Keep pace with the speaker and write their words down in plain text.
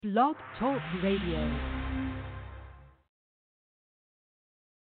Blog Talk Radio.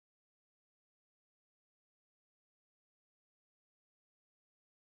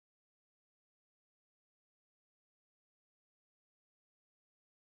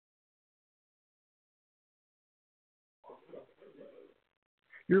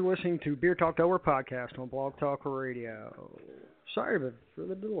 You're listening to Beer Talk Hour podcast on Blog Talk Radio. Sorry for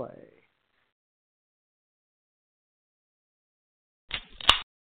the delay.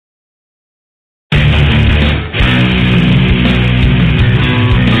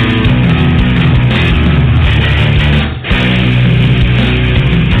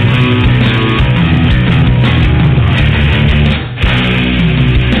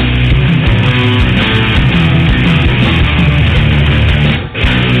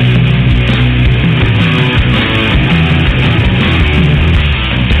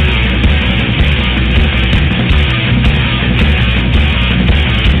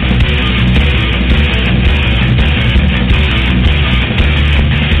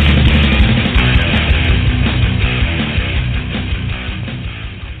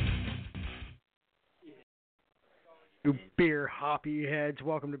 Beer hoppy heads,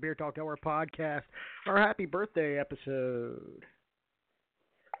 welcome to Beer Talk Hour podcast, our happy birthday episode.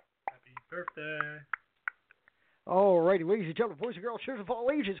 Happy birthday. Alrighty, ladies and gentlemen, boys and girls, shirts of all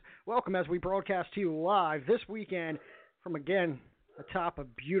ages, welcome as we broadcast to you live this weekend from, again, atop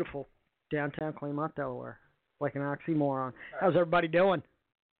of beautiful downtown Claymont, Delaware, like an oxymoron. How's everybody doing?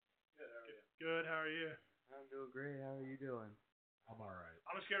 Good, how are you? I'm doing great. How are you doing? I'm alright.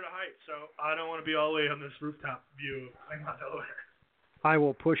 I'm scared of heights, so I don't want to be all the way on this rooftop view of Claymont, Delaware. I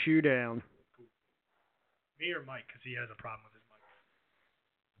will push you down. Me or Mike, because he has a problem with his mic.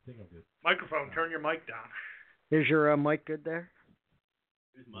 I think I'm good. Microphone, turn your mic down. Is your mic good there?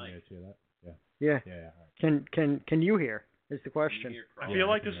 Who's Mike? You hear that? Yeah. Yeah. All right. Can you hear? Is the question. I feel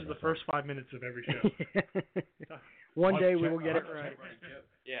like this is the first 5 minutes of every show. One day we will get it right.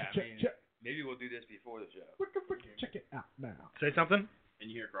 Yeah, I mean, maybe we'll do this before the show. Check it out now. Say something? Can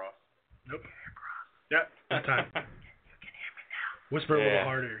you hear Cross? Nope. Yeah, that time. You can hear me now. Whisper a little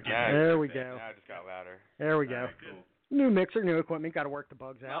harder. There we go. Now I just got louder. There we go. Right, cool. New mixer, new equipment, got to work the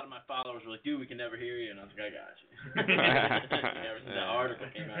bugs A lot out. of my followers were like, dude, we can never hear you. And I was like, I got you. Ever since that article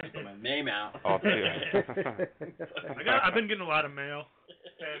came out, I put my name out. Oh, dude. I've been getting a lot of mail.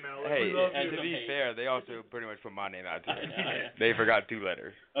 Fan mail. Hey, We love and you. to be fair, they also pretty much put my name out too. They forgot 2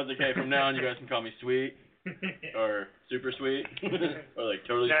 letters. I was like, hey, from now on, you guys can call me Sweet or Super Sweet or like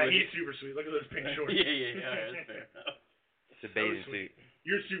Totally Yeah, Sweet. he's super sweet. Look at those pink shorts. yeah, that's fair enough. It's a bathing suit.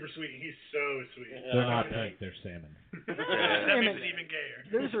 You're super sweet. He's so sweet. They're not pink. They're salmon. That makes it even gayer.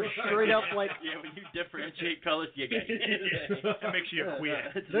 Those are straight up like Yeah, when you differentiate colors, you get That makes you a queer.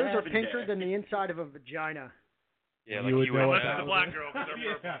 those are pinker than the inside of a vagina. Yeah, You like would you know would what Unless it's a that black girl, because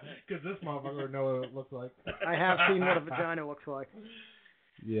they're purple. Yeah, because this motherfucker would know what it looks like. I have seen what a vagina looks like.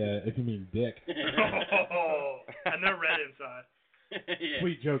 Yeah, if you mean dick. Oh, and they're red inside. yeah.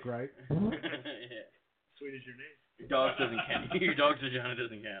 Sweet joke, right? yeah. Sweet is your name. Your dog doesn't count. Your dog's vagina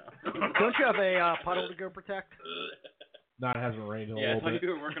doesn't count. Don't you have a puddle to go protect? No, it hasn't rained in a Yeah, I little thought bit. you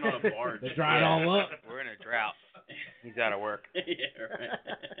were working on a barge. They dry it all up. We're in a drought. He's out of work. yeah, right.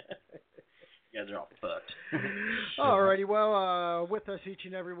 You guys are all fucked. Alrighty, well, with us each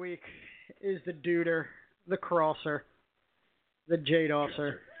and every week is the Duder, the Crosser, the Jade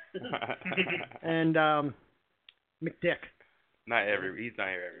Officer, and McDick. He's not here every week.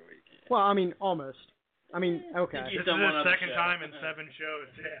 Well, I mean, almost. I mean, okay. This is done one his other second show. time in 7 shows.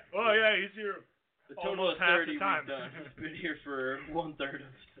 Yeah. Oh, yeah, he's here. The total Almost of half 30 the time. we've done. He's been here for 1/3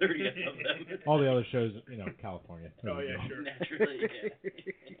 of 30 of them. All the other shows, California. Oh, yeah, sure. Naturally,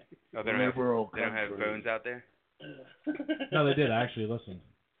 yeah. Oh, they don't have phones out there? No, they did. I actually listened.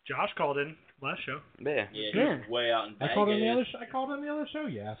 Josh called in last show. Yeah. Yeah, he was way out in I Vegas. called in the other. I called in the other show.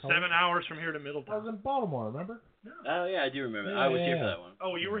 Yeah. 7 hours from here to I was Middletown. in Baltimore. Remember? Oh, yeah, I do remember that. I was here for Yeah. that one.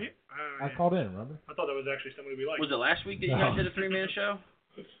 Oh, you were here? I called in. Remember? I thought that was actually somebody we liked. Was it last week that you guys did a 3-man show?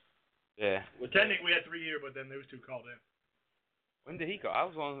 Yeah. Technically, we had 3 here, but then those 2 called in. When did he call? I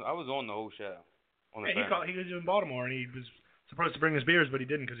was on the whole show. On the Hey, he phone. called. He was in Baltimore, and he was supposed to bring his beers, but he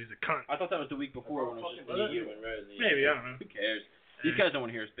didn't because he's a cunt. I thought that was the week before when it was just Was it? you and Rosie. Maybe, I don't know. Who cares? These guys don't want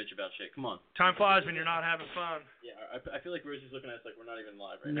to hear us bitch about shit. Come on. Time flies when you're not having fun. Yeah, I feel like Rosie's looking at us like we're not even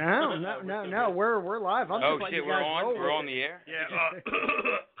live right now. No, we're live. I'm Oh just letting shit, you guys roll we're with on it. the air. Yeah.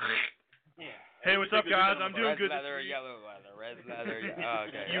 Yeah. Hey, what's up, guys? I'm doing Red good. leather, yellow leather, red leather. Oh,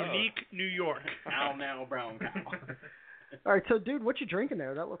 okay. Unique New York. Ow, now, brown cow. All right, so dude, what you drinking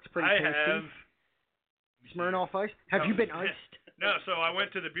there? That looks pretty I tasty. have Smirnoff Ice. Have you been iced? No, so I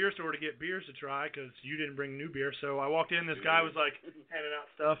went to the beer store to get beers to try because you didn't bring new beer. So I walked in, this guy was like handing out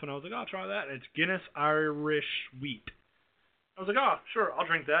stuff, and I was like, I'll try that. And it's Guinness Irish Wheat. I was like, oh, sure, I'll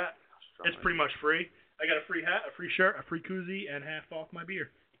drink that. It's pretty much free. I got a free hat, a free shirt, a free koozie, and half off my beer.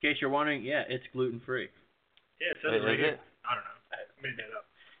 In case you're wondering, yeah, it's gluten-free. Yeah, it says it right here. I don't know. I made that up.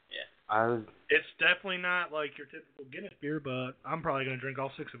 Yeah. It's definitely not like your typical Guinness beer, but I'm probably going to drink all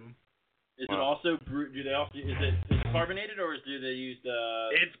 6 of them. Is it also brewed? Do they also? Is it carbonated or do they use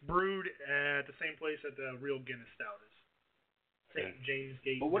the? It's brewed at the same place that the real Guinness Stout is. St. James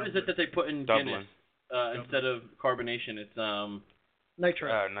Gate. But what is it that they put in Dublin. Guinness instead of carbonation? It's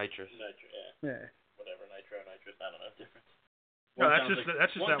Nitro. Nitrous. Nitro. Yeah. Whatever. Nitrous. I don't know the difference. No, One that's sounds just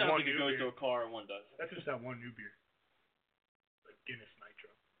that's just one that sounds one like new it goes beer. to a car and one does. That's just that one new beer. Like Guinness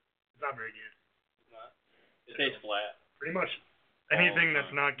Nitro. It's not very good. It's not. It tastes flat. Pretty much anything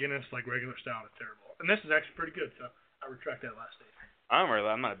that's not Guinness, like regular stout, is terrible. And this is actually pretty good, so I retract that last statement. I'm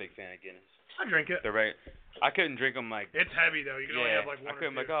not a big fan of Guinness. I drink it. They're right. I couldn't drink them like. It's heavy though. You can only have like one. I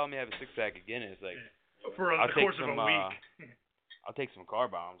couldn't or like, two. oh, let me have a 6-pack of Guinness. Like, for I'll the take course of some, a week. I'll take some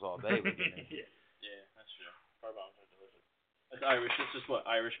car bombs all day with Guinness. Yeah, that's true. Car bombs are delicious. That's Irish. It's just what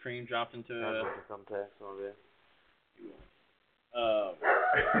Irish cream dropped into. Some text over there.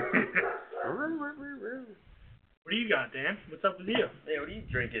 What do you got, Dan? What's up with you? Hey, what are you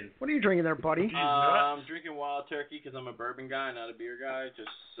drinking? What are you drinking there, buddy? I'm drinking Wild Turkey because I'm a bourbon guy, not a beer guy. Just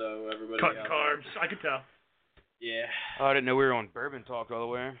so everybody. Cutting carbs. I could tell. Yeah. Oh, I didn't know we were on bourbon talk all the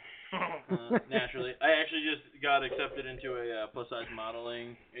way. Naturally, I actually just got accepted into a plus-size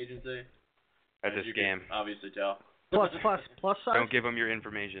modeling agency. That's As a you scam. can obviously tell. Plus size. Don't give them your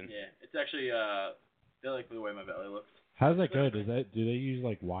information. Yeah, it's actually they like the way my belly looks. How does that go? Do they use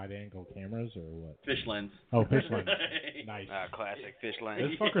like wide angle cameras or what? Fish lens. Oh, fish lens. Nice. Classic fish lens.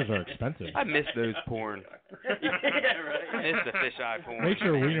 Those fuckers are expensive. I miss those porn. Yeah, right. I miss the fisheye porn. Make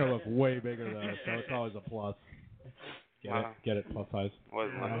sure wiener look way bigger though, so it's always a plus. Get it plus size. What?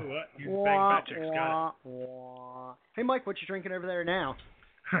 You bang fat chicks, got it. Hey, Mike, what you drinking over there now?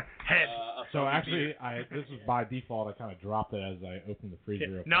 Head. So actually, this was by default. I kind of dropped it as I opened the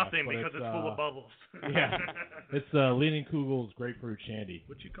freezer. Nothing, but because it's full of bubbles. Yeah, it's Leaning Kugel's grapefruit shandy.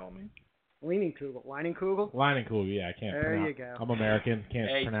 What you call me? Leaning Kugel. Lining Kugel? Lining Kugel, yeah, I can't There pronounce. you go. I'm American, can't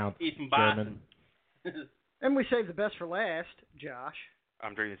pronounce eat some German. And we saved the best for last, Josh.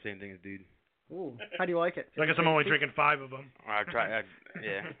 I'm drinking the same thing as dude. Ooh, how do you like it? I guess I'm only drinking 5 of them. I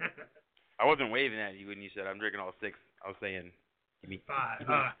wasn't waving at you when you said I'm drinking all 6. I was saying, give me 5.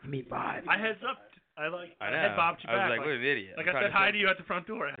 Give me 5. I heads up. I know. head bobbed you I was back. like, what an idiot. Like I said hi to you at the front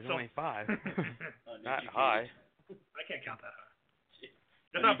door. There's So only 5. Not Not high. I can't count that high.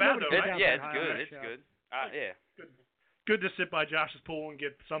 That's not bad though, right? Yeah, it's high good. on that It's show. good. Yeah. Good to sit by Josh's pool and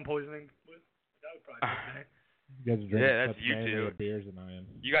get sun poisoning with. That would probably be okay. You guys are drinking Yeah, that's such you manlier two. beers than I am.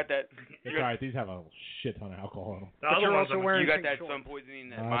 You got that? It's alright. These have a shit ton of alcohol in them. The But other you're ones also I'm- wearing You got pink that shorts. sun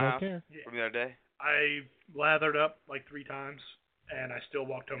poisoning at I my don't house care. from the other day? I lathered up like 3 times, and I still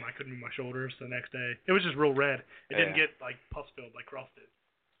walked home. I couldn't move my shoulders the next day. It was just real red. It didn't Yeah. get like pus filled like Cross did,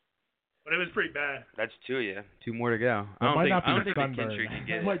 but it was pretty bad. That's 2 of you. 2 more to go. It might not be I don't think sunburn. McKinstry can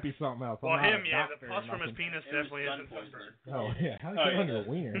get It it. might be something else. Well, I'm not him, a yeah, the doctor pus or from his nothing. penis It was definitely sun isn't sunburn. Oh yeah, how did Oh, it get yeah, on your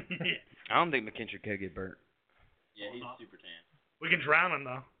that's- wiener? I don't think McKinstry could get burnt. Yeah, he's super tan. We can drown him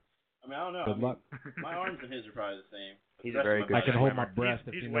though. I mean, I don't know. Good luck. My arms and his are probably the same. He's The a rest very of good my I can body- hold my swimmer. breath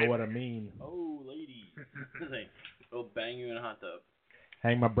if He's you know way what I better. mean. Oh, ladies. He'll bang you in a hot tub.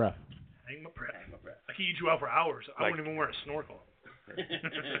 Hang my breath. Hang my breath. Hang my breath. I can eat you out for hours. I Like- wouldn't even wear a snorkel.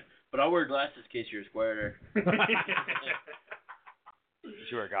 But I'll wear glasses in case you're a squirter. You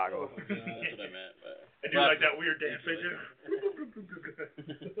should wear goggles. That's what I meant. But I do like that weird dance figure.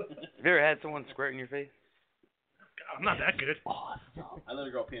 Have you ever had someone squirt in your face? I'm not that good. I let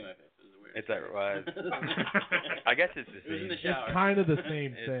a girl pee in my face. It was weird. It's that right. I guess it's the It was in same. the shower. It's kind of the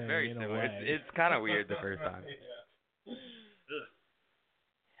same It's thing very in a similar. way. It's kind of weird the first time. Ugh.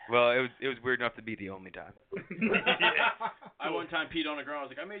 Well, it was weird enough to be the only time. I one time peed on a girl. I was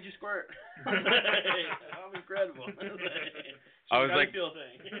like, I made you squirt. I'm incredible. I was like, feel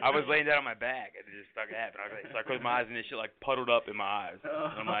thing. I was laying down on my back and it just started happening. So I closed my eyes and this shit like puddled up in my eyes.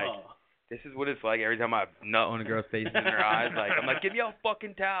 And I'm like, this is what it's like every time I nut on a girl's face in her eyes. Like I'm like, give me a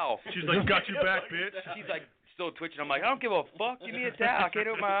fucking towel. She's like, got your back, bitch. She's like still twitching. I'm like, I don't give a fuck. Give me a towel. I can't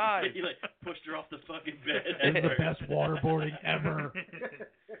open my eyes. He like pushed her off the fucking bed. This is the best waterboarding ever.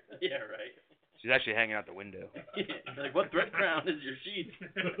 Yeah, right. She's actually hanging out the window. Like, what thread crown is your sheets?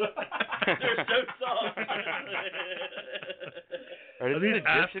 They're so soft. Are these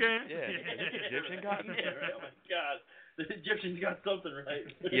Egyptian? Afghan? Yeah, Egyptian cotton. Yeah, right. Oh my god. The Egyptians got something right.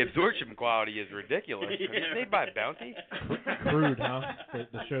 The absorption quality is ridiculous. Yeah, Is it made by Bounty? Crude, huh? The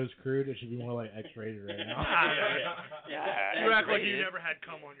show's crude. It should be more like X-rated right now. Yeah. You act like you X-rated. never had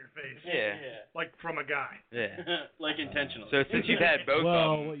cum on your face. Yeah. Like from a guy. Yeah. Like intentional. So since you've had both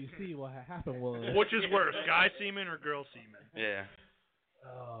Well, of them. what you see, what happened was. Which is worse, guy semen or girl semen? Yeah.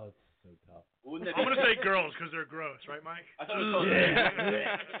 Oh, it's so tough. Wouldn't that I'm be- gonna say girls because they're gross, right, Mike? I thought it was called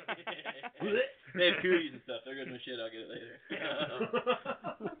They have cooties and stuff. They're good. No shit. I'll get it later.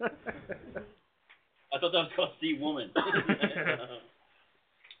 I thought that was called Steve Woman.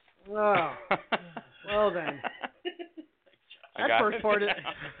 Oh, well then. I That got first it. part of that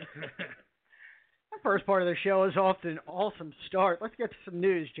first part of the show is off to an awesome start. Let's get to some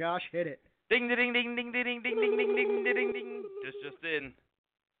news. Josh, hit it. Ding ding ding ding ding ding ding ding ding ding ding ding ding. Just in.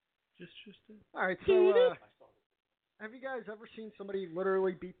 Just All right, so have you guys ever seen somebody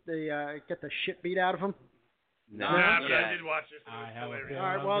literally get the shit beat out of them? No. Nah, but Yeah. I did watch this. It I was have a hilarious. feeling All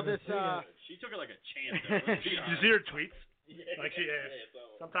right, I'm well gonna this see it. She took it like a champ. Though. Let's be Did you honest. see her tweets? Like she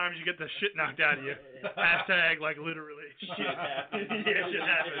sometimes you get the shit knocked out of you. Hashtag like literally. Shit happens. Yeah, shit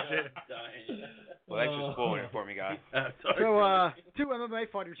happens. Yeah. Dying. Well, thanks for spoiling it for me, guys. So two MMA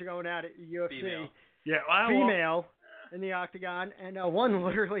fighters are going at it, UFC. Female. Yeah. Well, Female in the octagon, and one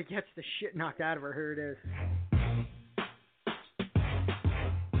literally gets the shit knocked out of her. Here it is.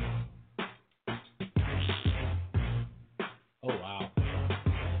 Oh wow.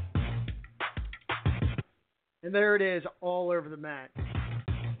 And there it is, all over the mat.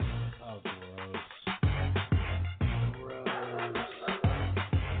 Oh, gross.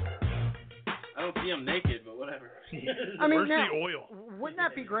 I don't see him naked, but whatever. I mean, Where's now, the oil? wouldn't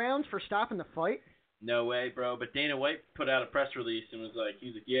that be grounds for stopping the fight? No way, bro. But Dana White put out a press release and was like,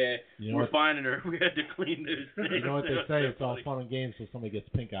 yeah, You know we're what- finding her. We had to clean those things. You know what they say? It's all fun and games till somebody gets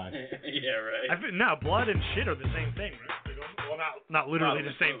pink eye. Yeah, right. I think no, blood and shit are the same thing, right? Well, not literally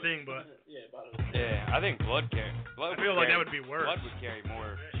the same thing, but Yeah, Yeah, I think blood carry. Blood I feel would like that carry- would be worse. Blood would carry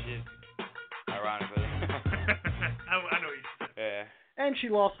more shit. Ironically. I know you. Yeah. And she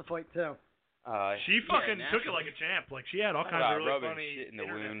lost the fight too. She fucking took it naturally. like a champ. Like she had all kinds About of really rubbing funny shit in the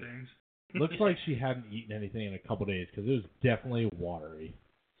internet wound. things. Looks like she hadn't eaten anything in a couple days because it was definitely watery.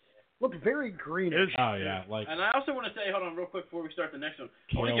 Looked very greenish. Oh yeah, like And I also want to say, hold on, real quick before we start the next one.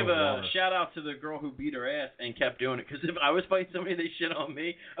 I want to Kale give and a water. shout out to the girl who beat her ass and kept doing it. Because if I was fighting somebody, they shit on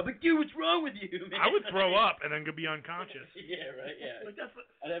me. I'd be like, dude, what's wrong with you, man? I would throw up and then go be unconscious. Yeah, right. Yeah. Like that's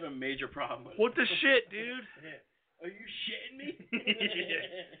I'd have a major problem with what the shit, dude. Yeah. Are you shitting me?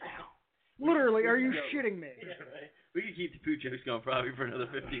 Literally, are you Go. shitting me? Yeah, right. We could keep the poo jokes going probably for another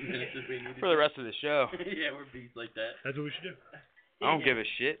 15 minutes if we need For the rest of the show. Yeah, we're beats like that. That's what we should do. I don't give a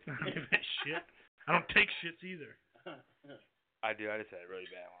shit. I don't give a shit. I don't take shits either. I do. I just had a really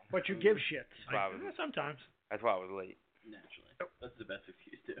bad one. But you give shits. Probably. Sometimes. That's why I was late. Naturally. That's the best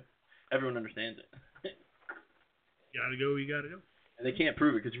excuse, too. Everyone understands it. Gotta go. You gotta go. And they can't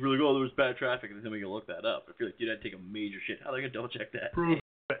prove it because you're like, oh, there was bad traffic, and then somebody can look that up. I feel like, dude, I'd take a major shit. How are they going to double check that? Prove.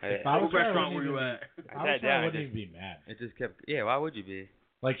 if Yeah. I was What her, I restaurant were wouldn't you even- at? if I I was sat her, down, I I wouldn't just- even be mad. It just kept. Yeah. Why would you be?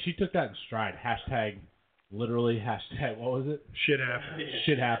 Like she took that in stride. Hashtag literally hashtag what was it? Shit happens.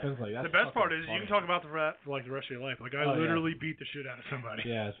 Shit happens. Like that's The best part fucking is you funny. can talk about the for like the rest of your life. Like I Oh, yeah. literally beat the shit out of somebody.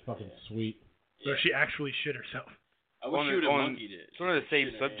 Yeah, it's fucking sweet. So she actually shit herself. I wish you would have monkeyed it. It's one of the same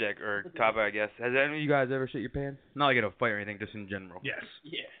Shit in her subject or topic, I guess. Has any of you guys ever shit your pants? Not like in a fight or anything, just in general. Yes.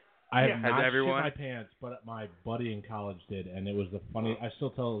 Yeah. I have Yeah. not Has everyone? shit my pants, but my buddy in college did, and it was the funny. I still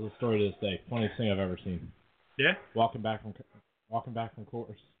tell the story to this day. Funniest thing I've ever seen. Yeah. Walking back from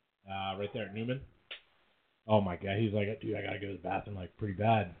course, right there at Newman. Oh my god, he's like, dude, I gotta go to the bathroom like pretty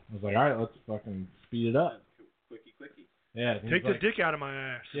bad. I was like, all right, let's fucking speed it up. Quickie. Yeah. and he's Take the like, dick out of my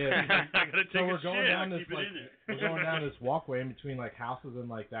ass. Yeah. I gotta take So a we're going shit. down this keep it like in there. we're going down this walkway in between like houses and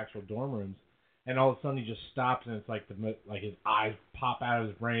like the actual dorm rooms, and all of a sudden he just stops and it's like like his eyes pop out of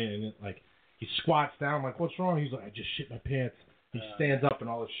his brain and it, like he squats down. I'm like, what's wrong? He's like, I just shit my pants. He stands up and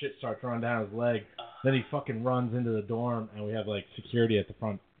all this shit starts running down his leg. Then he fucking runs into the dorm and we have like security at the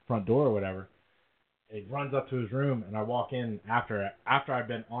front door or whatever. And he runs up to his room and I walk in after I've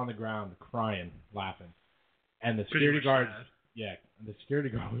been on the ground crying, laughing, and the 'Cause you security were guard. sad. Yeah, and the security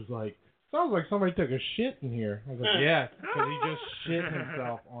guard was like, sounds like somebody took a shit in here. I was like, yeah, because he just shit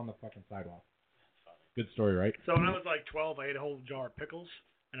himself on the fucking sidewalk. Good story, right? So when I was like 12, I ate a whole jar of pickles,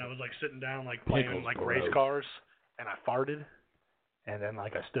 and I was like sitting down like playing Pickles, like gross. race cars, and I farted, and then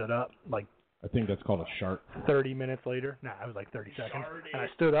like I stood up like I think that's called a shark. 30 minutes later. Nah, it was like 30 seconds. And I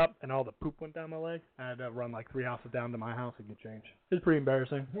stood up, and all the poop went down my leg. I had to run like 3 houses down to my house and get changed. It was pretty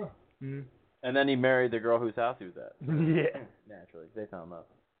embarrassing. Mm. And then he married the girl whose house he was at. Yeah. Naturally. They found love.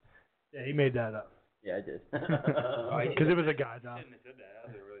 Yeah, he made that up. Yeah, I did. Because it was a guy, though. Shouldn't have said that.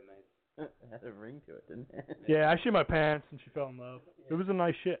 That was really nice. It had a ring to it, didn't it? Yeah, I shit my pants and she fell in love. It was a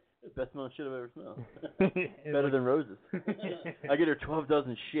nice shit. Best smelling shit I've ever smelled. It Better was- than roses. I get her 12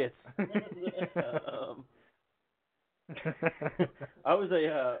 dozen shits. I was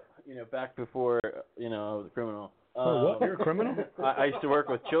back before, I was a criminal. Oh, what? You're a criminal? I used to work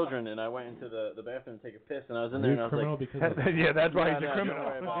with children, and I went into the bathroom to take a piss, and I was in there, and I was criminal like, because of Yeah, that's why he's No, a no, criminal. don't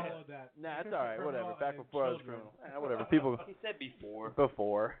worry about it. follow that. Nah, it's all right, whatever. Criminal Back and before I was a children. criminal. Whatever. People He said before.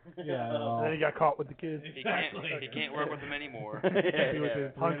 before. Yeah, And then he got caught with the kids. He can't work with them anymore. Yeah, Be yeah.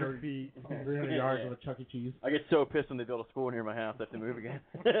 within 100 feet. 300 yards of a Chuck E. Cheese. I get so pissed when they build a school near my house. I have to move again.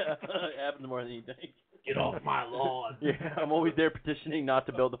 It happens more than you think. Get off my lawn. Yeah, I'm always there petitioning not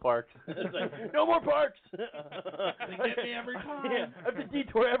to build the parks. It's like, no more parks. They get me every time. Yeah, I have to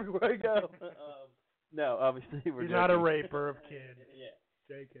detour everywhere I go. No, obviously we're He's not a joking. raper of kids.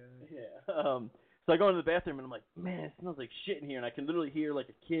 Yeah, JK. yeah. So I go into the bathroom and I'm like, man, it smells like shit in here, and I can literally hear like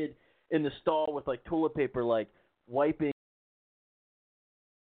a kid in the stall with like toilet paper like wiping.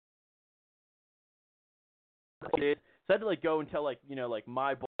 So I had to like go and tell like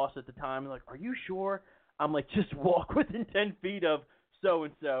my boss at the time, like, are you sure? I'm like, just walk within 10 feet of so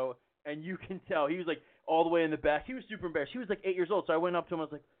and so, and you can tell. He was like all the way in the back. He was super embarrassed. He was like 8 years old, so I went up to him. I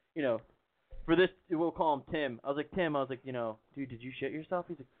was like, for this, we'll call him Tim. I was like, Tim. I was like, dude, did you shit yourself?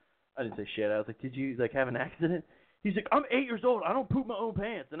 He's like, I didn't say shit. I was like, did you like have an accident? He's like, I'm 8 years old. I don't poop my own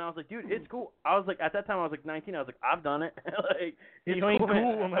pants. And I was like, dude, it's cool. I was like, at that time, I was like 19. I was like, I've done it. Like, it's You ain't cool, man.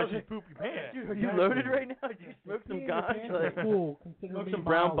 cool I unless was you like, poop your pants. dude, are you loaded right now? Did you smoke some ganja? Like, Cool. smoke some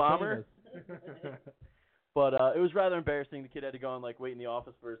brown bomber? But it was rather embarrassing. The kid had to go and like wait in the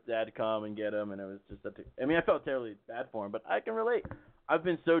office for his dad to come and get him, and it was just I felt terribly bad for him, but I can relate. I've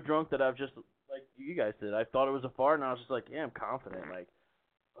been so drunk that I've just, like you guys did, I thought it was a fart, and I was just like, yeah, I'm confident, like,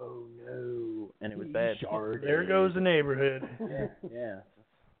 oh no, and it was bad. There goes the neighborhood. Yeah.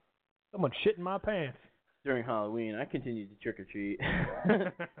 Someone shit in my pants. During Halloween, I continued to trick or treat.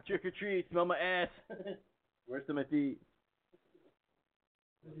 Trick or treat, smell my ass. Worst of my feet.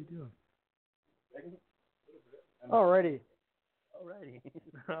 What are you doing? Alrighty. Alrighty.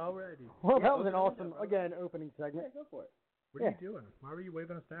 Well, that was an awesome, again, opening segment. Go for it. What are you doing? Why were you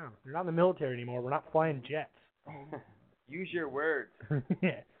waving us down? You're not in the military anymore. We're not flying jets. Use your words.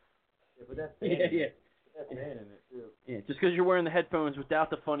 Yeah. Yeah. Yeah, just because you're wearing the headphones without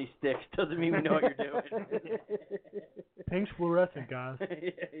the funny sticks doesn't mean we know what you're doing. Pink's fluorescent, guys.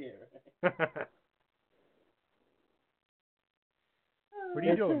 yeah. What are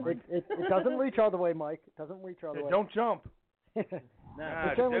you doing, Mike? It doesn't reach all the way, Mike. It doesn't reach all the way. Don't jump. Nah,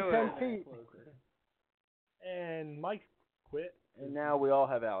 It's only do 10 it. feet. And Mike quit. And now we all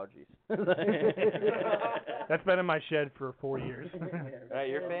have allergies. That's been in my shed for 4 years. Right,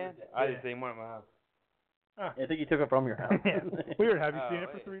 you're a fan? I didn't see one in my house. I think he took it from your house. Yeah. Weird. Have you Oh, seen it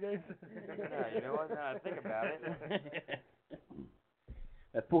for wait. 3 days? Nah, you know what? Now I think about it.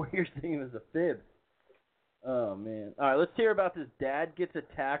 That 4 years thing was a fib. Oh man! All right, let's hear about this. Dad gets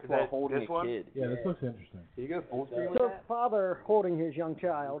attacked Is while that holding this a one? kid. Yeah, this looks interesting. Can you go full screen with So, that? father holding his young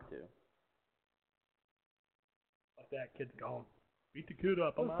child Let that kid go. Beat the kid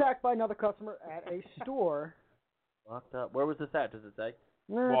up. was I'm out. attacked by another customer at a store. Locked up. Where was this at? Does it say?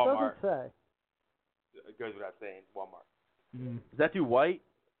 No, it Walmart. doesn't say. It goes without saying. Walmart. Is that dude white?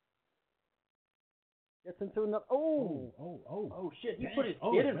 Gets into another. Oh, Oh shit! He Dang. put his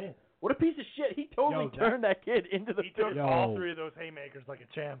Oh, kid in. man. What a piece of shit! He totally Yo, that- turned that kid into the He took Yo. all 3 of those haymakers like a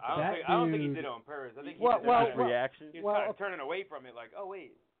champ. That I don't think he dude- did it on purpose. I think he Well, was well, just well, reaction. he was well, kind of turning away from it, like, oh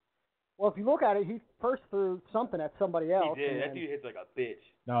wait, well, if you look at it, he first threw something at somebody else. he did. and That then- dude hits like a bitch.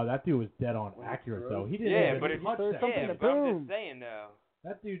 No, that dude was dead on accurate though. He didn't Yeah, even but if touch there's that. something Yeah, to but I'm boom. just saying though.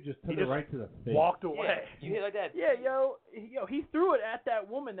 That dude just He took it just right to the face. Walked Yeah, away. you hit like that. Yeah, yo, he threw it at that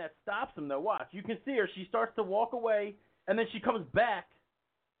woman that stops him though. Watch, you can see her. She starts to walk away, and then she comes back,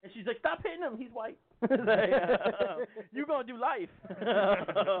 and she's like, "Stop hitting him. He's white. You gonna do life."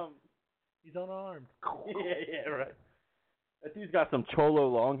 He's unarmed. yeah, right. That dude's got some cholo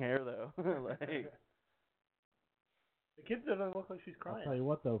long hair though. Like, The kid doesn't look like she's I'll crying. tell you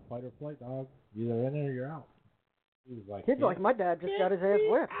what though, fight or flight, dog. Either in or you're out. He was like, Kids yeah. like my dad just got his ass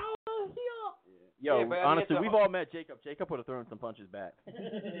whipped. yo, Yeah, but I mean, honestly, it's a- we've all met Jacob. Jacob would have thrown some punches back.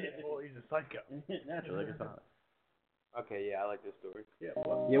 Well, he's a psycho. Naturally, like it's not. Okay, yeah, I like this story.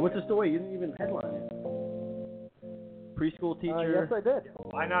 Yeah, what's the story? You didn't even headline it. Preschool teacher. Yes, I did.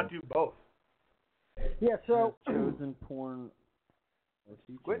 Why not do both? Yeah, so chosen porn.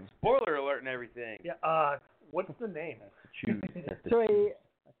 Quit spoiler alert and everything. Yeah. What's the name? Choose. so a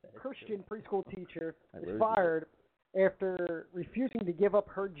Christian preschool teacher is fired after refusing to give up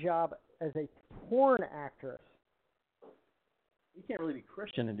her job as a porn actress. You can't really be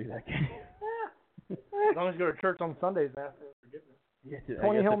Christian and do that, can you? As long as you go to church on Sundays, man. Forgiveness. Yeah, dude,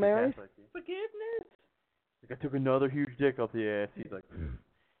 20 Hail Marys? Forgiveness. Like, I took another huge dick up the ass. He's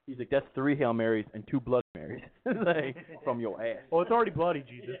like, that's 3 Hail Marys and 2 Bloody Marys like, from your ass. Well, it's already bloody,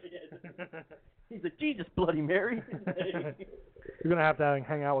 Jesus. He's like, Jesus, Bloody Mary. You're going to have to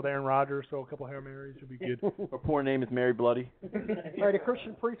hang out with Aaron Rodgers, so a couple Hail Marys would be good. Her poor name is Mary Bloody. All right, a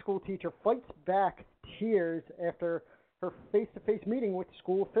Christian preschool teacher fights back tears after her face-to-face meeting with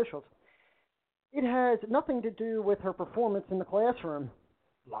school officials. It has nothing to do with her performance in the classroom.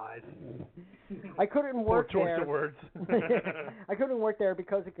 Lies. I couldn't Poor work choice there. of words. I couldn't work there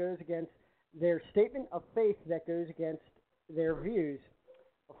because it goes against their statement of faith that goes against their views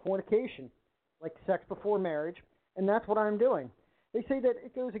of fornication, like sex before marriage, and that's what I'm doing. They say that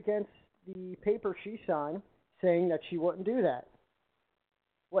it goes against the paper she signed saying that she wouldn't do that.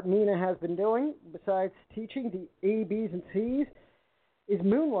 What Nina has been doing, besides teaching the A, B's, and C's, is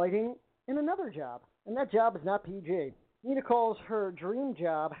moonlighting in another job, and that job is not PG. Nina calls her dream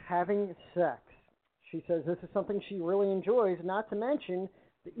job having sex. She says this is something she really enjoys, not to mention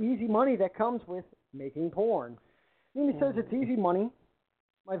the easy money that comes with making porn. Nina says it's easy money.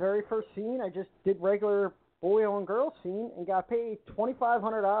 My very first scene, I just did regular boy on girl scene and got paid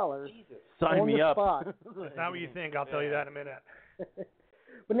 $2,500 Sign on me the up. spot. That's not what you think. I'll tell you that in a minute.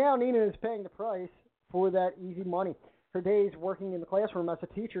 But now Nina is paying the price for that easy money. Her days working in the classroom as a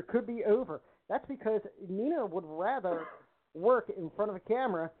teacher could be over. That's because Nina would rather work in front of a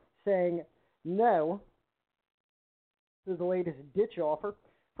camera saying no to the latest ditch offer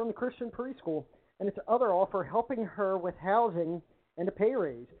from the Christian preschool and its other offer helping her with housing and a pay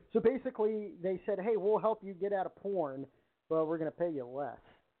raise. So basically they said, hey, we'll help you get out of porn, but we're going to pay you less.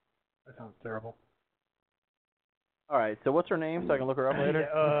 That sounds terrible. All right, so what's her name so I can look her up later?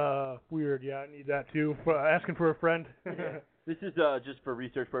 Yeah, weird. Yeah, I need that too. Asking for a friend. This is just for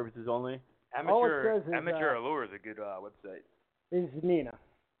research purposes only. All it says is, Amateur Allure is a good website. Is Nina.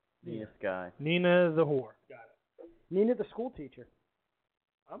 Nina Sky. Nina the whore. Got it. Nina the school teacher.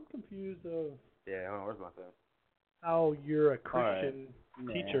 I'm confused of Yeah, hold on, where's my phone? how you're a Christian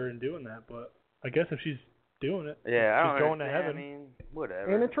teacher and doing that, but I guess if she's doing it, Yeah, I don't she's going to understand. heaven. I mean, whatever.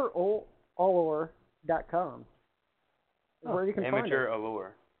 AmateurAllure.com. Where you can Amateur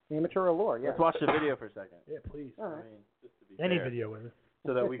Allure. find it. Amateur Allure, yeah. Let's watch the video for a second. Yeah, please. All right. I mean, just to be Any fair, video with it.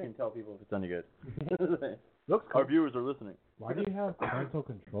 so that we can tell people if it's any good. Looks Our viewers are listening. Why do you have parental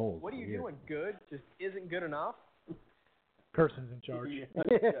controls? What are you Weird. doing? Good? Just isn't good enough? Person's in charge.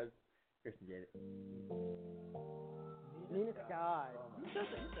 Kristen get it. Nina Sky.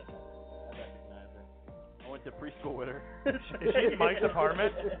 I went to preschool with her. Is she in Mike's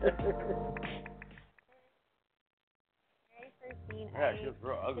apartment? Very first scene, Yeah, she was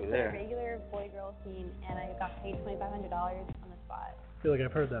real ugly did a there. regular boy-girl scene, and I got paid $2,500 on the spot. I feel like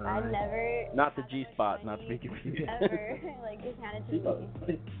I've heard that I've already. never, Not the G spot, not to be confused. ever, like, just handed to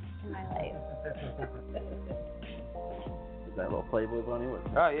me in my life. Is that a little Playboy bunny?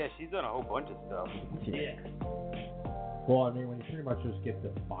 Oh yeah, she's done a whole bunch of stuff. Yeah. Well, I mean, when you pretty much just get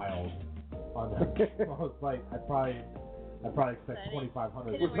the files on that, I was like, I probably expect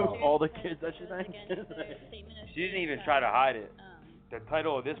 $2,500. Was those all the kids that she banged? She didn't even try to hide it. The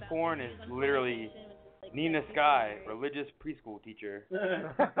title of this porn is literally Nina Sky, religious preschool teacher,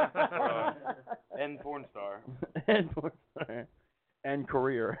 and porn star. And porn star. And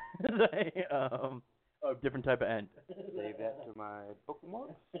career. A different type of end. Save that to my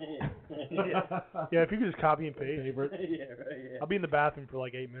bookmarks. Yeah, if you could just copy and paste. Favorite. Yeah, right, yeah. I'll be in the bathroom for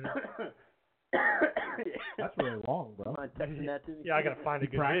like 8 minutes. That's really long, bro. Mind texting that to me? Yeah, I gotta find a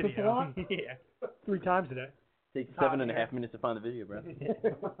good practice video. a lot? Yeah, 3 times a day. Takes 7.5 minutes to find the video, bro.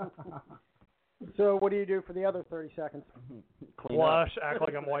 So what do you do for the other 30 seconds? Clean up. Flush, act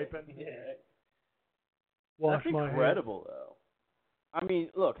like I'm wiping. Wash That's my hands. incredible, though. I mean,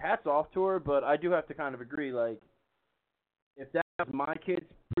 look, hats off to her, but I do have to kind of agree, like, if that was my kid's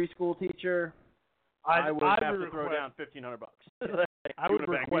preschool teacher, I would have to throw down $1,500. I would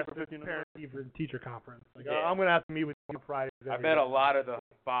request a parent-teacher conference. Like, I'm gonna have to meet with you on Friday. I bet a lot of the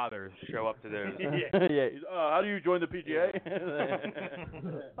fathers show up to those. Yeah. How do you join the PGA?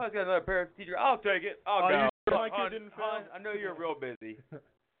 I got another parent teacher. I'll take it. I'll go. You my kid Hon, didn't hon, fail? I know you're real busy.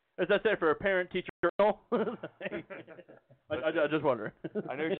 As I said, for a parent-teacher journal. I just wonder.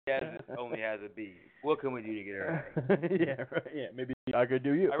 I know she only has a B. What can we do to get her A? Yeah, right. Yeah, maybe I could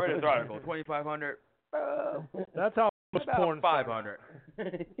do you. I read this article. 2,500. That's how much About porn. 500.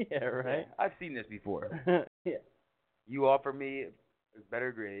 Yeah, right. I've seen this before. Yeah. You offer me a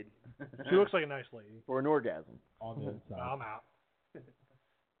better grade. She looks like a nice lady. For an orgasm. On the inside. I'm out.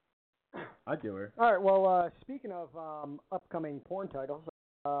 I'd do her. All right. Well, speaking of upcoming porn titles,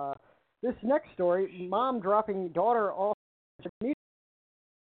 this next story: mom dropping daughter off. Is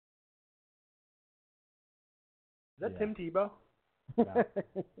that Tim Tebow?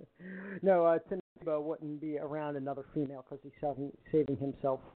 No, Tim Tebow wouldn't be around another female because he's saving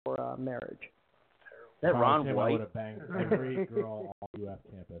himself for marriage. That Ron Tim, I White. would have banged every girl on UF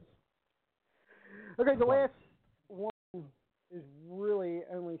campus. Okay, the last one is really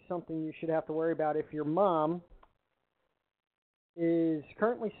only something you should have to worry about if your mom is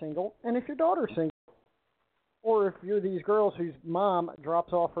currently single and if your daughter's single. Or if you're these girls whose mom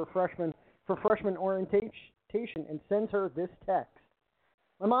drops off her freshman orientation and sends her this text.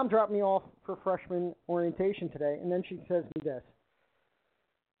 My mom dropped me off for freshman orientation today, and then she says me this.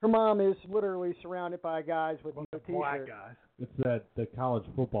 Her mom is literally surrounded by guys with no black t-shirts. guys. It's the college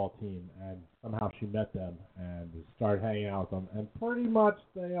football team, and somehow she met them and started hanging out with them, and pretty much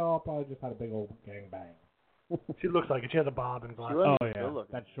they all probably just had a big old gangbang. She looks like it. She has a bob and glasses. Oh yeah,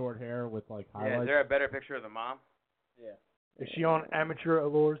 that short hair with like highlights. Yeah, is there a better picture of the mom? Yeah. Is she on Amateur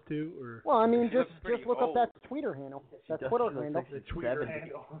Allures too, or? Well, I mean, She looks just pretty look up old. that Twitter handle. That Twitter handle. The Twitter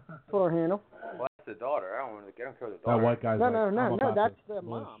handle. Twitter handle. Well, that's the daughter. I don't care about the That daughter. white guy's No, like, no, I'm no, about that's to the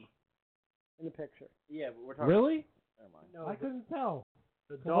smush. mom in the picture. Yeah, but we're talking. Really? Never mind. No, I couldn't tell.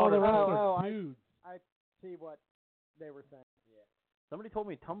 the All the daughter. rest Oh, are I- dudes. I see what they were saying. Somebody told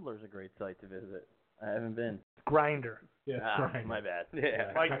me Tumblr's a great site to visit. I haven't been. Grinder. Yeah, right. My bad.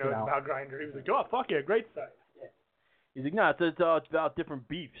 Yeah. Mike check it knows out. about Grinder. He was like, "Oh, fuck yeah, great site. He's like, no, it's about different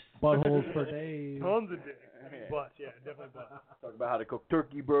beefs. Buttholes for days. Tons of dick, but yeah, definitely but." Talk about how to cook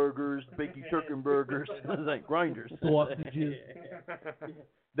turkey burgers, bakey turkey burgers, like grinders. Sausages.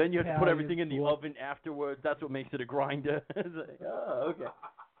 Then you have to put Italian everything in the sauce. oven afterwards. That's what makes it a grinder. It's like, oh, okay.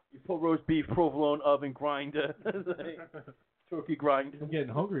 You put roast beef, provolone, oven grinder. It's like, turkey grinder. I'm getting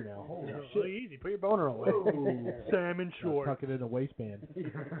hungry now. Holy Really shit. easy. Put your boner away. Salmon short. Tuck it in a waistband.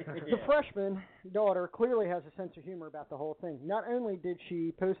 The freshman daughter clearly has a sense of humor about the whole thing. Not only did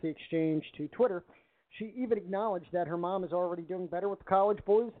she post the exchange to Twitter, she even acknowledged that her mom is already doing better with the college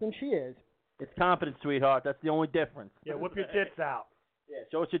boys than she is. It's confidence, sweetheart. That's the only difference. Yeah, whip your tits out. Yeah,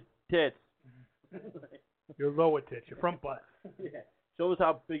 show us your tits. Your lower tits, your front butt. Yeah. Show us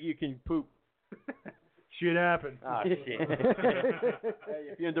how big you can poop. Shit happens. Ah, shit. Hey,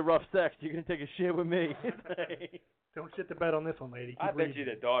 if you're into rough sex, you're gonna take a shit with me. Don't shit the bed on this one, lady. I Keep bet reading. you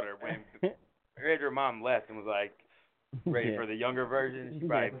the daughter, when her mom left and was like ready Yeah. for the younger version, she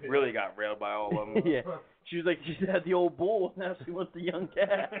probably really got railed by all of them. Yeah. She was like, she had the old bull, now she wants the young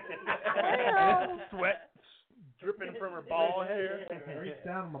cat. Sweat dripping from her ball hair. Reach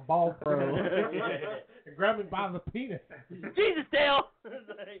down to my ball pro and grab me by the penis. Jesus, Dale!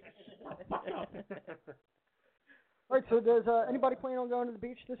 All right, so does anybody plan on going to the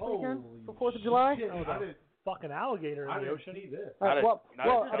beach this weekend for 4th of July? Shit, Oh, I didn't, Fucking alligator I in the didn't ocean. see this. All right, well,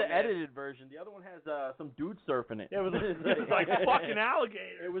 The edited version. The other one has some dude surfing it. Yeah, it was like a fucking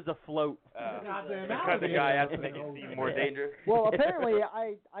alligator. It was a float. Goddamn because the guy has to make it alligator. seem more dangerous. well, apparently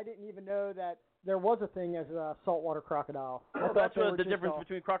I didn't even know that there was a thing as a saltwater crocodile. I thought That's they were what the just difference all-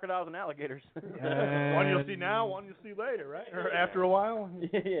 between crocodiles and alligators. One you'll see now, one you'll see later, right? Or after a while.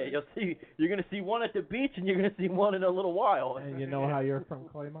 Yeah, you'll see. You're gonna see one at the beach, and you're gonna see one in a little while. And you know how you're from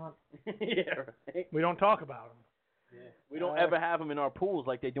Claymont? Yeah, right. We don't talk about them. We don't ever have them in our pools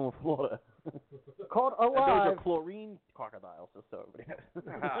like they do in Florida. Caught And those alive. are chlorine crocodiles, just so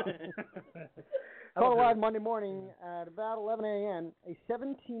everybody knows. Caught alive Monday morning at about 11 a.m. A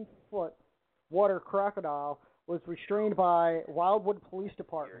 17-foot water crocodile was restrained by Wildwood Police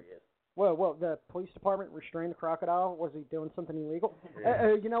Department. Whoa, the police department restrained the crocodile? Was he doing something illegal?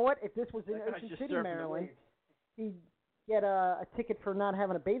 You know what? If this was in That guy's Ocean just City, surfing the Maryland, waves. he'd get a ticket for not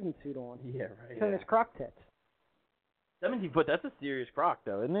having a bathing suit on. Yeah, right. Showing his croc tits. 17 foot. That's a serious croc,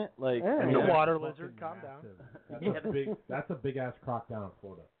 though, isn't it? Like, Yeah. I mean, The Yeah. water Fucking lizard, calm down. massive. That's a big ass croc down in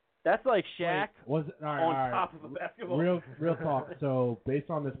Florida. that's like Shaq Was it, all right, on all right. top of a basketball. Real talk. So based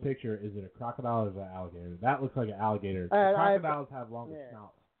on this picture, is it a crocodile or is it an alligator? That looks like an alligator. I- Crocodiles have longer yeah.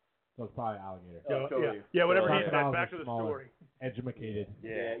 snouts, so it's probably alligator. Oh, show you. Yeah, whatever Oh, he yeah. said. Crocodiles Back are to the smaller. story. Educated.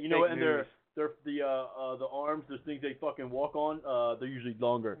 Yeah, you know Fake what? And news. they're the arms, those things they fucking walk on. They're usually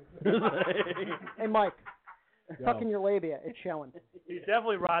longer. Hey, Mike, Yo, tuck in your labia. It's showing. He's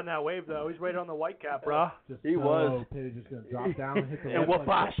definitely riding that wave, though. He's waiting on the white cap, brah. just He so was. Pitty just gonna drop down and hit the and lip like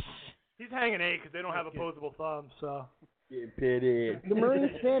whoopash. He's hanging eight because they don't have opposable thumbs, so. Getting pitted. The Marine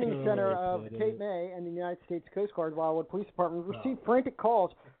Standing Oh, Center of Pitty. Cape May and the United States Coast Guard Wildwood Police Department received frantic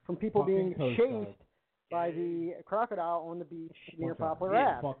calls from people being Fucking Coast Guard. chased by the crocodile on the beach near Bunch of Poplar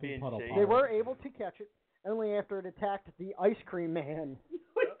Ave. fucking puddle They They pilots. were able to catch it only after it attacked the ice cream man.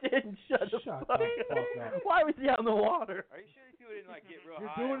 What the didn't. Shut the fuck up. up. Why was he out in the water? Are you sure these people didn't like get real You're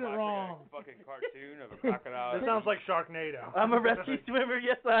high doing and it watch wrong. like a fucking cartoon of a crocodile? This sounds like Sharknado. I'm a rescue swimmer.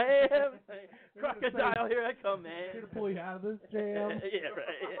 Yes, I am. Crocodile, here I come, Here to man. pull you out of this jam. Yeah,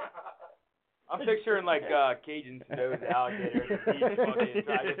 right. Yeah. I'm picturing like Cajun Snow the alligator at the beach fucking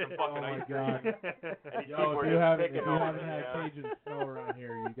trying to get some fucking Oh my ice God. cream. Yo, if you haven't had Cajun snow around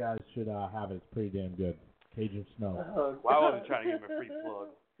here, you guys should have it. It's pretty damn good. Cajun snow. Well, I wasn't trying to give him a free plug.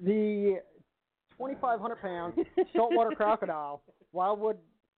 The 2,500-pound saltwater crocodile, Wildwood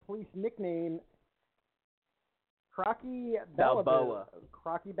Police nickname Crocky Balboa.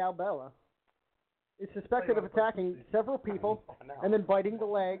 Crocky Balboa, is suspected of attacking several people and then biting the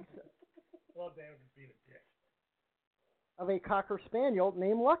legs of a Cocker Spaniel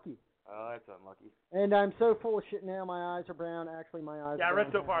named Lucky. Oh, that's unlucky. And I'm so full of shit now, my eyes are brown. Actually, my eyes Yeah, I are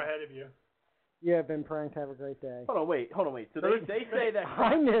read brown. so far ahead of you. You have been pranked. Have a great day. Hold on, wait. So they say that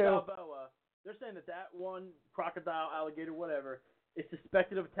I knew. Balboa, they're saying that one crocodile, alligator, whatever, is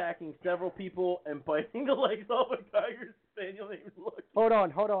suspected of attacking several people and biting the legs off a Tiger Spaniel named Lucky. Hold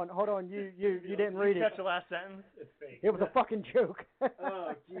on. You didn't read it. Catch the last sentence? It's fake. It was a fucking joke.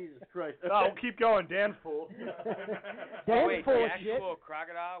 Oh, Jesus Christ. Okay. Oh, keep going, Dan's fool. Dan's Wait, full the of shit. actual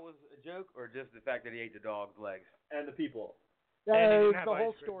crocodile was a joke, or just the fact that he ate the dog's legs? And the people. And he didn't The have whole ice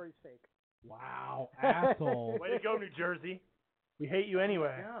cream. story's fake. Wow, asshole. Way to go, New Jersey. We hate you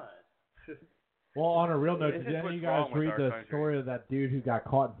anyway. God. Well, on a real note, This did is any of what's you guys wrong with read our the country. story of that dude who got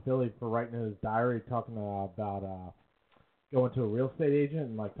caught in Philly for writing in his diary talking about going to a real estate agent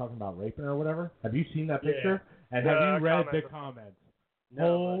and like talking about raping her or whatever? Have you seen that Yeah. picture? And The have you read the comments. comments? No,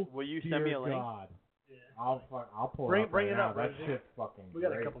 Oh, but will you dear send me a link? God. Yeah. I'll pull Bring- it up bring right it now. up, That Rosie. shit's fucking We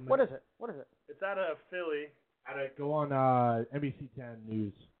got great. a couple minutes. What is it? It's out of Philly. Go on NBC 10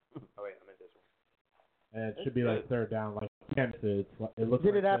 News, Oh wait, I'm in this one. and it should be like third down. Like it looks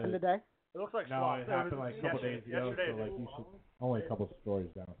Did like it happen the- today? It looks like No, slop. it happened like a couple days ago, Yesterday, so like you should only a couple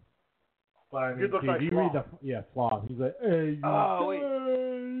stories down. But I mean, Dude looks dude, like you read the flaws. He's like, hey, you Oh, wait.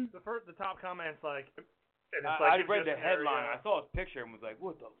 guys. The top comment's like, and it's I like read it's the just headline. area. I saw his picture and was like,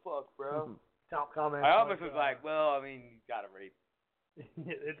 "What the fuck, bro?" Top comment. I almost was like, "Well, I mean, you got to rape."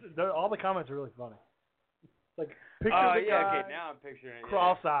 all the comments are really funny. Like picture Oh the yeah, guy okay, now I'm picturing it.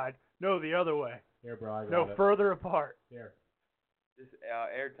 cross-eyed. No, the other way. Here, bro, I got No, it. further apart. Here. Just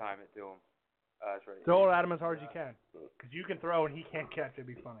airtime it to him. That's right. Throw it at him as hard as you can, because you can throw and he can't catch. It'd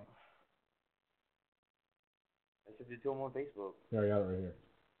be funny. I sent it to him on Facebook. Here, I got it right here.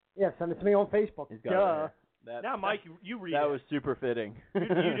 Yeah, send it to me on Facebook. He's got it Duh. right there. Now, Mike, you read That it. was super fitting. You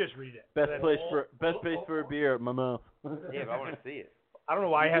just read it. best Then- place for a beer, my mouth. Yeah, but I want to see it. I don't know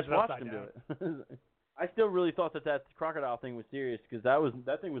why he You has just it watched upside him down. do it. I still really thought that crocodile thing was serious because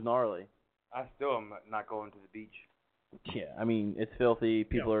that thing was gnarly. I still am not going to the beach. Yeah, I mean it's filthy.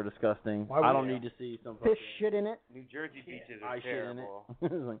 People are disgusting. Why would I don't you? need to see some Fish fucking shit in it. New Jersey beaches are eye shit in it. terrible.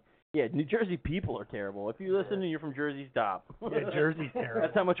 It's like, yeah, New Jersey people are terrible. If you listen and you're from Jersey, stop. Yeah, Jersey's terrible.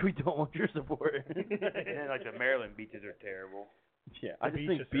 That's how much we don't want your support. And then, like the Maryland beaches are terrible. Yeah, I The just beach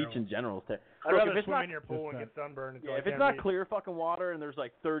think is beach terrible. in general is terrible. I'd Look, rather if it's swim not, in your pool and get sunburned. Until yeah, I if it's can't not read. clear fucking water and there's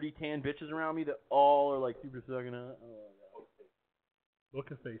like 30 tan bitches around me that all are like super sucking hot. Oh, Look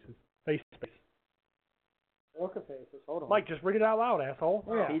at faces. Face to face. Look at faces. Hold on. Mike, just read it out loud, asshole.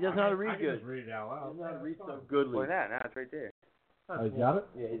 Yeah. he doesn't know how to I read can good. just read it out He loud. doesn't know how to read so goodly. Look at that. Now it's right there. Oh, you got it?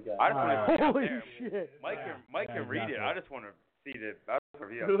 Yeah, he's got I it. just want to see it up Holy there. shit. Mike Yeah, can read it. exactly. I just want to see the. I just want to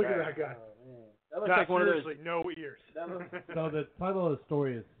review Look up at there. that guy. That looks Not like one of those. seriously, no ears. That looks, So the title of the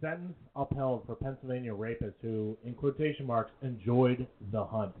story is "Sentence Upheld for Pennsylvania Rapist Who, in quotation marks, enjoyed the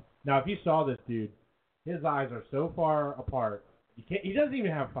hunt." Now, if you saw this dude, his eyes are so far apart. He doesn't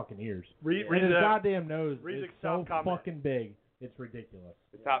even have fucking ears. Read And his the goddamn nose read is the top so comment. fucking big. It's ridiculous.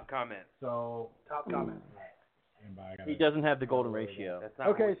 The top comment. So, top comment. stand by, I gotta- he doesn't have the golden ratio. That's not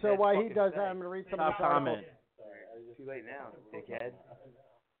Okay, what it so said. while he Fucking does say. that, I'm going to read some Top of the articles. comment. It's too late now, dickhead.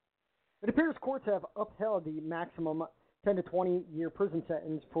 It appears courts have upheld the maximum 10 to 20 year prison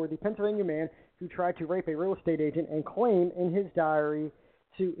sentence for the Pennsylvania man who tried to rape a real estate agent and claimed in his diary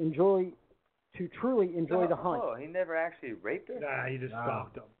to truly enjoy the hunt. Oh, he never actually raped her? Nah, he just Nah.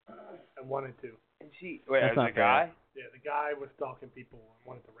 stalked them and wanted to. And she. Wait, That's as not a guy? Yeah, the guy was stalking people and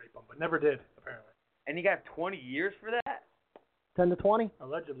wanted to rape them, but never did, apparently. And he got 20 years for that? 10 to 20?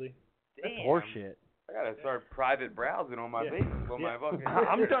 Allegedly. That's Damn. horseshit. I gotta start private browsing on my Yeah. Facebook. On Yeah. my fucking.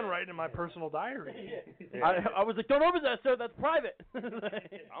 I'm done writing in my personal diary. Yeah. I was like, don't open that, sir. That's private. I'm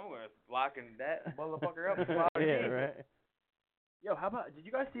gonna blocking that motherfucker up. Yeah, right. Yo, how about? Did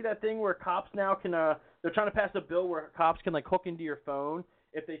you guys see that thing where cops now can? They're trying to pass a bill where cops can like hook into your phone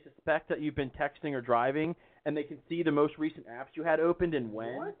if they suspect that you've been texting or driving, and they can see the most recent apps you had opened and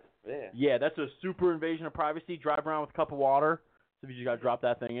when. What? Yeah. Yeah, that's a super invasion of privacy. Drive around with a cup of water. So you just got to drop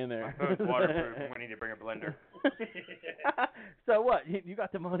that thing in there. My phone's waterproof. We need to bring a blender. So what? You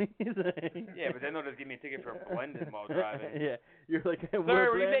got the money? Yeah, but then they'll just give me a ticket for blending while driving. Yeah. You're like, Sir,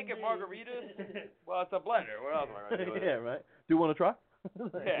 were you making margaritas? Well, it's a blender. What else am I going to do with yeah, it? right. Do you want to try?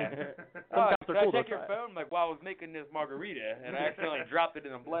 Yeah. Some cops Can are I cool, check they'll your try it. phone? Like, while I was making this margarita, and I accidentally dropped it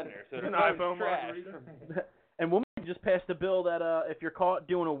in a blender. So the An phone's iPhone trash. margarita. And woman just passed a bill that if you're caught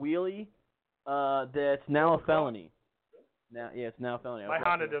doing a wheelie, that's now a felony. Now, yeah, it's now a felony. My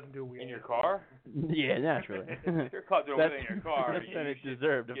Honda doesn't do wheelies. In your car? Yeah, naturally. If you're caught doing That's- it in your car, that's you when it should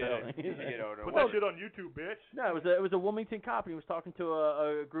deserved a get felony. you get over Put it. that shit on YouTube, bitch. No, it was a Wilmington cop. He was talking to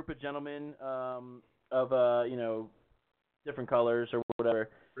a group of gentlemen of different colors or whatever.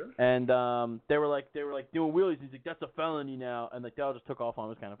 Really? And they were like doing wheelies. He's like, that's a felony now. And like they all just took off on. It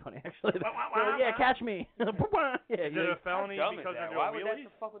was kind of funny actually. So, yeah, catch me. Yeah, Is it a felony How dumb because is that? they're Why doing would that wheelies?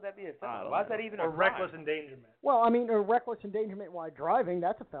 the fuck would that be a I felony? don't Why is know. that even a Or crime? reckless endangerment? Well, I mean, a reckless endangerment while driving,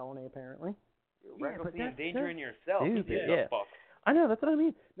 that's a felony, apparently. You're Yeah, recklessly but that's endangering yourself. stupid, You yeah. fuck. I know, that's what I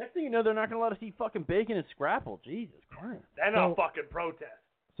mean. Next thing you know, they're not going to let us eat fucking bacon and scrapple. Jesus Christ. Then I'll fucking protest.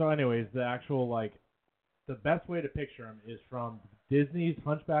 So, anyways, the actual the best way to picture him is from Disney's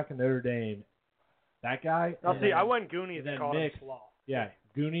Hunchback of Notre Dame. That guy. Now, and see, then- I went Goonies and and then called him Nick. sloth. Yeah,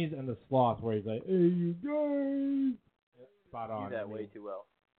 Goonies and the Sloth, where he's like, "Hey, you guys." Spot Do on. that I mean, way too well.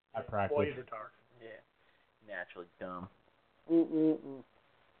 I Boy, practice. he's retarded. Yeah. Naturally dumb.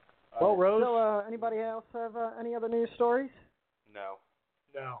 Well, Rose. So, anybody else have any other news stories? No.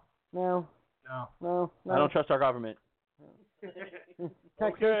 No. No. No. No. No. I don't trust our government.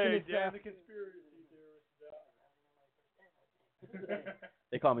 Taxation is, Dan the conspiracy theorist.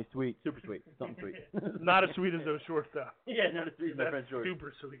 They call me sweet, super sweet, something sweet. Not as sweet as those short stuff. Yeah, not as sweet as my That's friend George.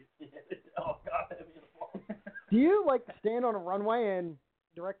 super sweet. Oh God. Do you like stand on a runway and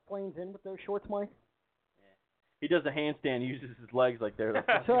direct planes in with those shorts, Mike? He does a handstand. He uses his legs like they're.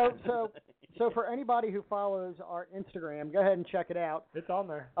 So for anybody who follows our Instagram, go ahead and check it out. It's on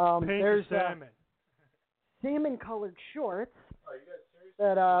there. There's There's salmon. salmon-colored shorts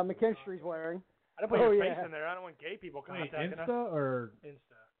that McKinstry's wearing. I didn't put Oh, your yeah. face in there. I don't want gay people Wait, contacting us. Insta or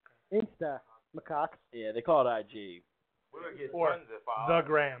Insta. Insta, macaque. Yeah, they call it IG. We would get Or tons of followers. The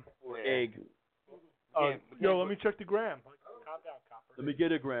gram. Yeah. Egg. Oh, can't- we yo, can't let me check the gram. Calm down, copper. Let me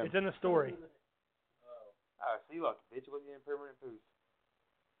get a gram. It's in the story. Oh, see, look, bitch, with the impermanent poos.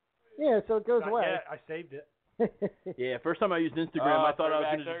 Yeah, so it goes Not away. yet. I saved it. Yeah, first time I used Instagram, Oh, I thought I was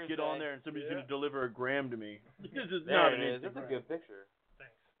Throwback gonna just get on Thursday. there and somebody's Yeah. gonna deliver a gram to me. This is There not it an is. That's a Instagram. good picture.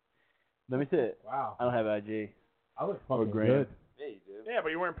 Thanks. Let me see it. wow. I don't have IG. I look Or fucking Graham. good. Yeah, you do. Yeah, but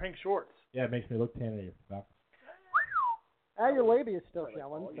you're wearing pink shorts. Yeah, it makes me look tan. You fuck. Your labia is still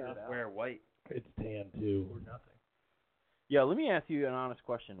showing. So. Wear white. It's tan too. Or nothing. Yeah, let me ask you an honest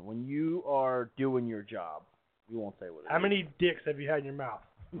question. When you are doing your job, we won't say what it How many dicks have you had in your mouth?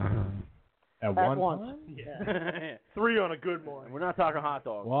 At At one once. time? Yeah. is. 3 on a good morning. We're not talking hot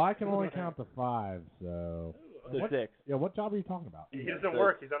dogs. Well, I can only count to 5, so. The What- 6. Yeah, what job are you talking about? He doesn't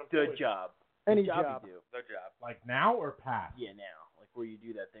work. He's unemployed. Good job. Any Good job. you do. Good job. Like now or past? Yeah, now. Like where you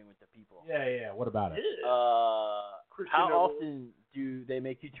do that thing with the people. Yeah. What about it? Christian How Noble. often do they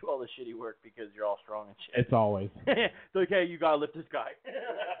make you do all the shitty work because you're all strong and shit? It's always. They're like, hey, you gotta lift this guy.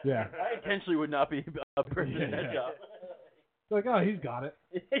 Yeah. I intentionally would not be a person in that Yeah. job. Like, oh, he's got it.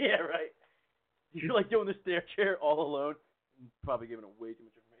 Yeah, right. You're like doing the stair chair all alone. Probably giving away too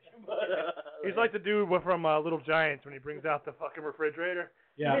much information. But, He's like the dude from Little Giants when he brings out the fucking refrigerator.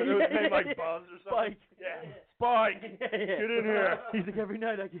 Yeah. It was named like Buzz or something. Spike. Yeah. Spike. Get in here. He's like, every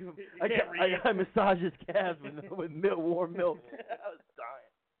night I give him. He can't read. I massage his calves with warm milk. I was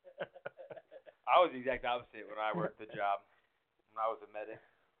dying. I was the exact opposite when I worked the job. When I was a medic.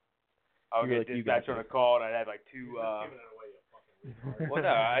 I would You were get like, you dispatched got on a call and I'd have like 2. Well,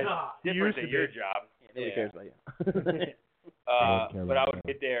 no, different than your job. Nobody cares about you. But I would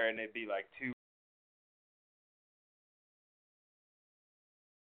get there and it'd be like 2.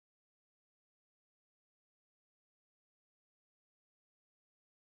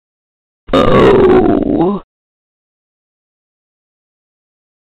 Oh.